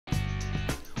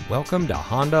Welcome to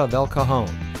Honda of El Cajon,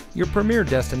 your premier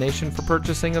destination for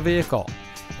purchasing a vehicle.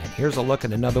 And here's a look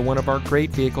at another one of our great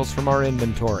vehicles from our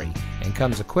inventory, and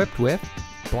comes equipped with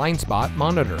blind spot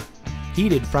monitor,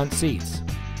 heated front seats,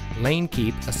 lane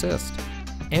keep assist,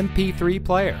 MP3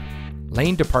 player,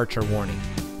 lane departure warning,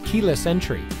 keyless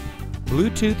entry,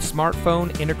 Bluetooth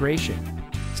smartphone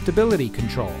integration, stability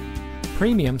control,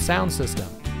 premium sound system,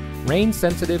 rain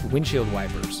sensitive windshield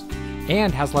wipers,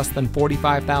 and has less than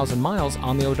 45,000 miles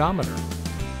on the odometer.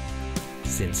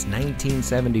 Since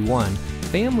 1971,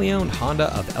 family-owned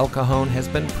Honda of El Cajon has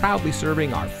been proudly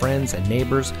serving our friends and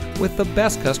neighbors with the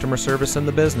best customer service in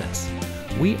the business.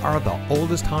 We are the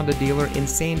oldest Honda dealer in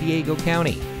San Diego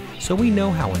County, so we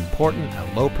know how important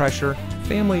a low-pressure,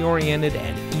 family-oriented,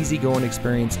 and easygoing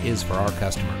experience is for our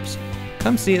customers.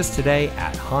 Come see us today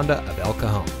at Honda of El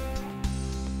Cajon.